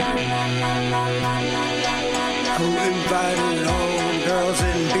Who invited all girls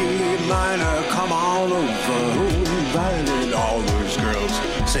in B minor? Come on over. Who invited all those girls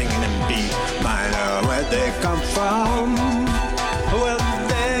singing in B minor? Where'd they come from? Well,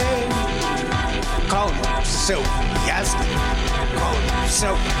 they call them silk, yes. Call them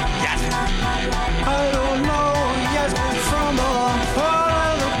silk, yes. I don't know, yes, from a part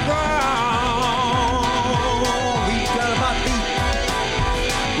of the ground. We got about beat.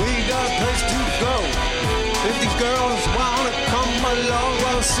 We got a place to go. If these girls wanna come along,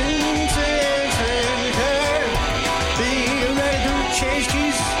 well, sing, sing, sing, hey. Be ready to change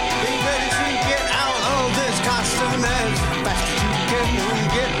keys. Be ready to get out of this costume as fast as you can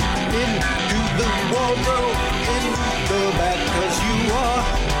get into the wardrobe, in the back, 'cause you are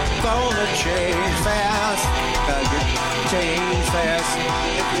gonna change fast. Gotta get change fast.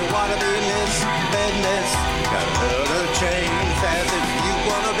 If you wanna be in this business, gotta change fast. If you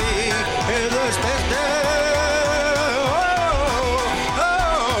wanna be in this business.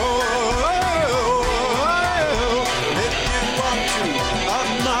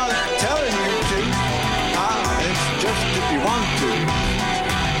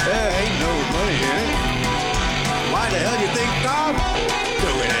 There ain't no money in it. Why the hell you think I'm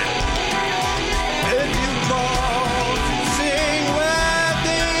doing it? If you want to sing with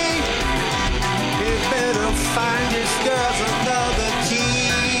me, you better find yourself another key.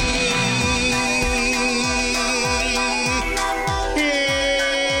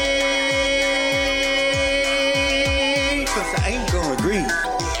 'Cause I ain't gonna agree.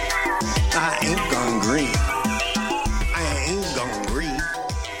 I ain't gonna agree.